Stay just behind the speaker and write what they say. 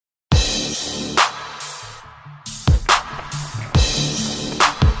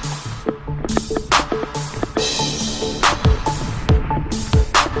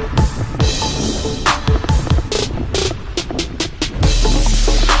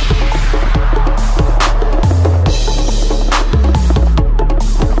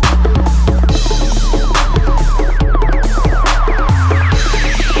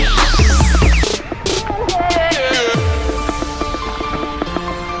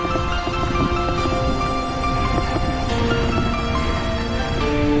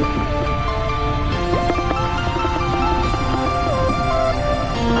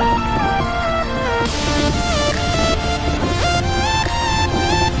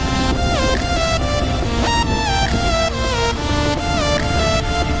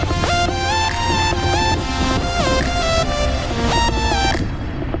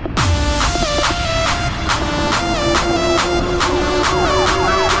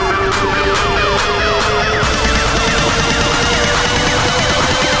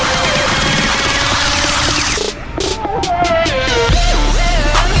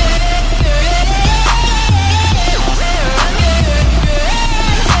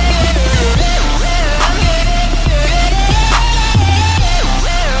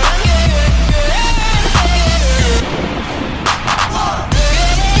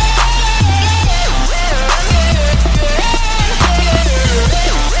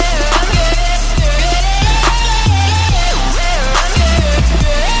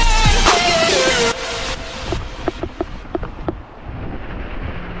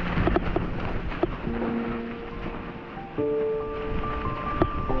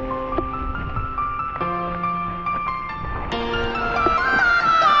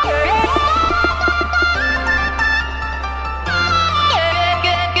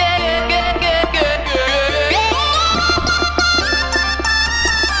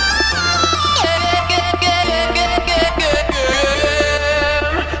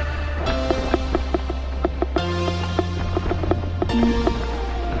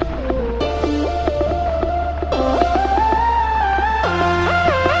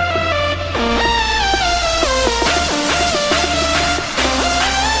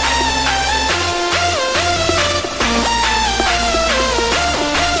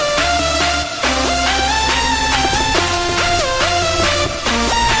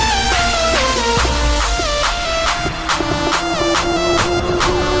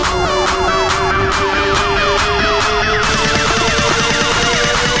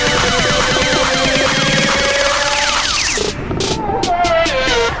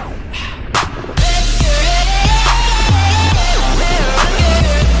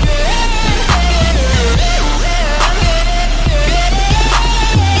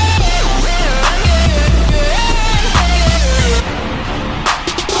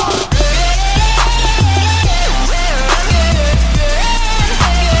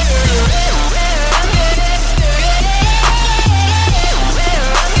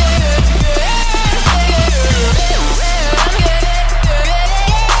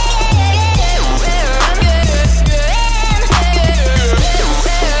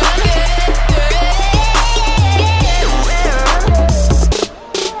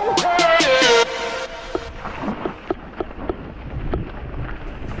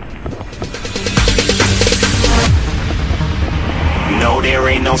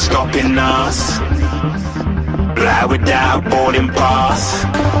ain't no stopping us. Fly without boarding pass.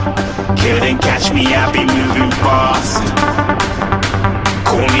 Couldn't catch me, I be moving fast.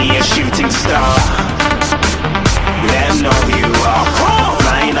 Call me a shooting star. Let 'em know who you are.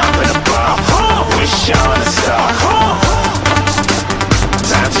 Flying up in a bar. Wish on a star.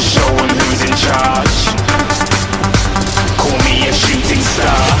 Time to show 'em who's in charge. Call me a shooting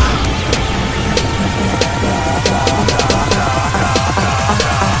star.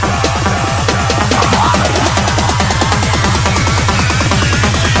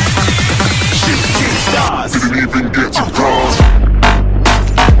 Shooting stars. Didn't even get to cross.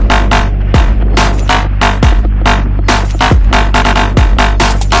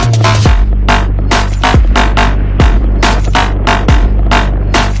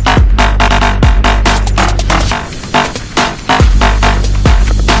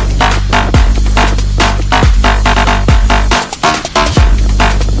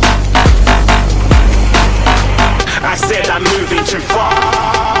 I said I'm moving too far.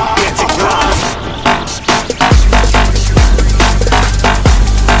 Get it gone.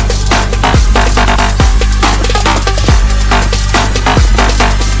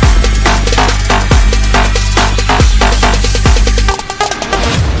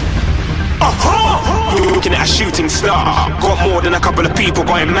 Looking at a shooting star. Got more than a couple of people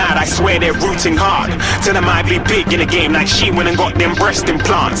going mad. I swear they're rooting hard. Tell them I'd be big in the game like she went and got them breast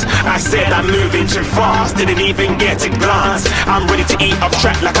implants. I said I'm moving too fast. Didn't even get a glance. I'm ready to eat up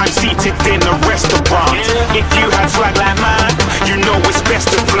track like I'm seated in a restaurant. If you had swag like mine, you know it's best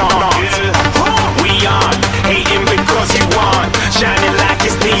to flaunt. We aren't hating because you aren't. Shining like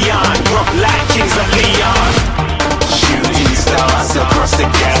it's neon. Rock like kings of Leon. Shooting stars across the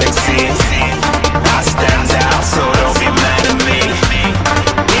galaxy. I stand out, so don't be mad at me.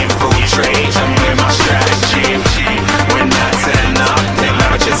 Infiltrate, I'm with my strategy. When I turn up, they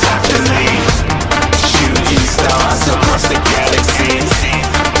might just have to leave. Shooting stars across the galaxy.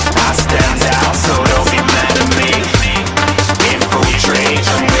 I stand out, so don't be mad at me. Infiltrate,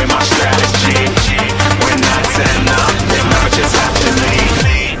 I'm with my strategy. When I turn up, they might just have to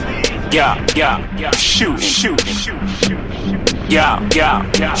leave. Yeah, shoot. Yeah, shoot. Yeah,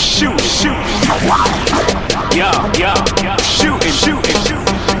 shooting. Yeah,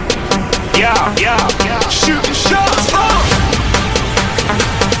 shooting shots.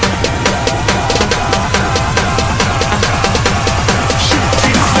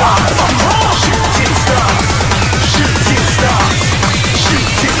 Shooting stars. Shooting stars. Shooting stars.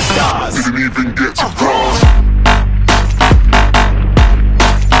 Shooting stars. Didn't even get